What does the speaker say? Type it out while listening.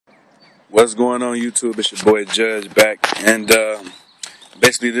What's going on YouTube? It's your boy Judge back, and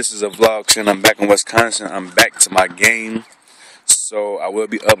basically this is a vlog saying I'm back in Wisconsin. I'm back to my game, so I will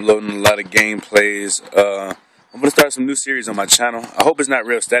be uploading a lot of gameplays. I'm gonna start some new series on my channel. I hope it's not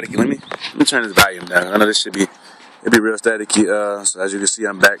real staticky. Let me turn this volume down. I know this it'll be real staticky. So as you can see,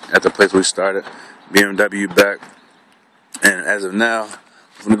 I'm back at the place we started. BMW back, and as of now,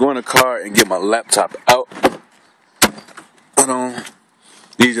 I'm gonna go in the car and get my laptop out. Hold on.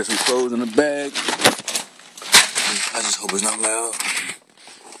 These are some clothes in the bag. I just hope it's not loud.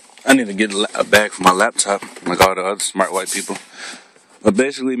 I need to get a bag for my laptop, like all the other smart white people. But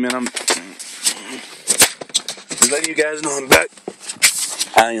basically, man, I'm just letting you guys know I'm back.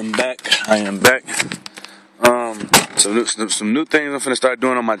 I am back. Some new things I'm finna start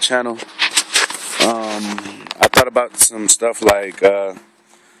doing on my channel. I thought about some stuff like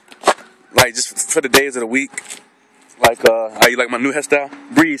just for the days of the week. Like, how you like my new hairstyle?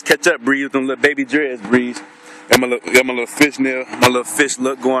 Breeze, catch up, Breeze, with them little baby dreads, Breeze. Got my little fish nail, my little fish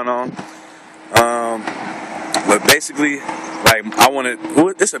look going on. But basically, like,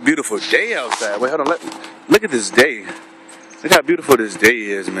 it's a beautiful day outside. Wait, hold on, look at this day. Look how beautiful this day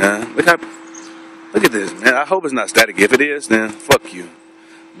is, man. Look at this, man. I hope it's not static. If it is, then fuck you.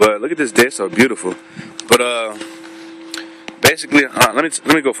 But look at this day, it's so beautiful. But, basically, let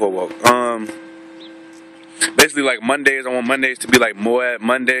me go for a walk. Basically, like Mondays, I want Mondays to be like Moab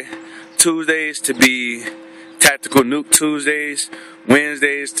Monday, Tuesdays to be Tactical Nuke Tuesdays,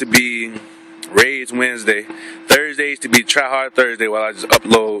 Wednesdays to be Rage Wednesday, Thursdays to be Try Hard Thursday, while I just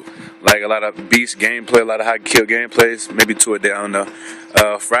upload like a lot of beast gameplay, a lot of how to kill gameplays, maybe 2 a day, I don't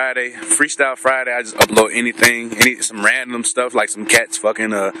know. Friday, Freestyle Friday, I just upload anything, some random stuff like some cats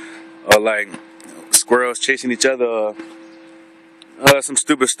fucking, or like squirrels chasing each other, some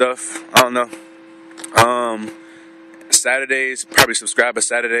stupid stuff, I don't know. Saturdays, probably Subscriber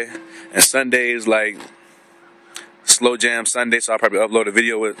Saturday, and Sundays, like Slow Jam Sunday, so I'll probably upload a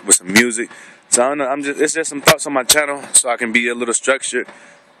video with some music. So I don't know, it's just some thoughts on my channel, so I can be a little structured,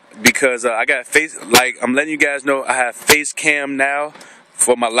 because I got I'm letting you guys know I have face cam now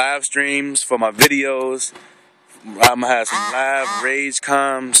for my live streams, for my videos. I'm gonna have some live rage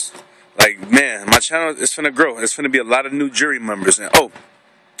comms. Like, man, my channel is finna grow. It's finna be a lot of new jury members, and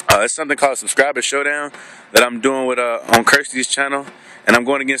it's something called Subscriber Showdown that I'm doing with on Kirsty's channel, and I'm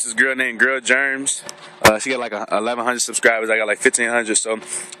going against this girl named Girl Germs. She got like 1,100 subscribers. I got like 1,500. So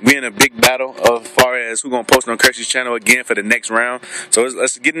we in a big battle as far as who's gonna post on Kirsty's channel again for the next round. So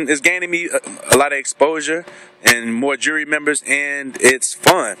it's gaining me a lot of exposure and more jury members, and it's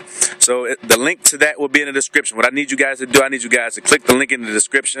fun. So the link to that will be in the description. What I need you guys to do, I need you guys to click the link in the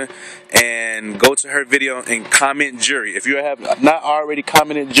description and go to her video and comment jury. If you have not already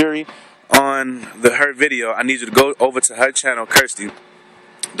commented jury on her video, I need you to go over to her channel, Kirsty,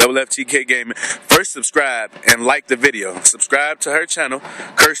 FFTK Gaming. First, subscribe and like the video. Subscribe to her channel,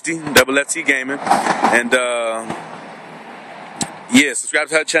 Kirsty, FFT Gaming, and yeah, subscribe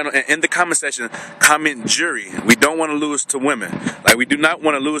to her channel, and in the comment section, comment jury. We don't want to lose to women. Like, we do not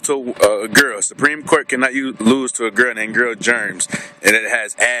want to lose to a girl. Supreme Court cannot lose to a girl named Girl Germs, and it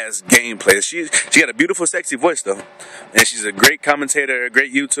has ass gameplay. She got a beautiful, sexy voice, though, and she's a great commentator, a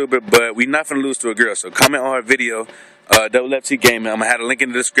great YouTuber, but we're not going to lose to a girl. So comment on her video, FFT Gaming. I'm going to have a link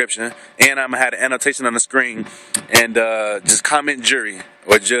in the description, and I'm going to have an annotation on the screen, and just comment jury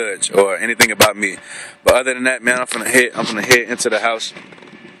or judge or anything about me. But other than that, man, I'm gonna head into the house.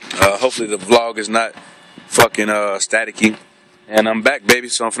 Hopefully the vlog is not fucking staticky. And I'm back, baby,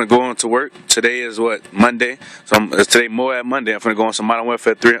 so I'm finna go on to work. Today is what, Monday? So today Moab Monday. I'm finna go on some Modern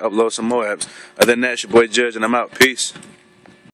Warfare 3 and upload some Moabs. Other than that, it's your boy Judge, and I'm out. Peace.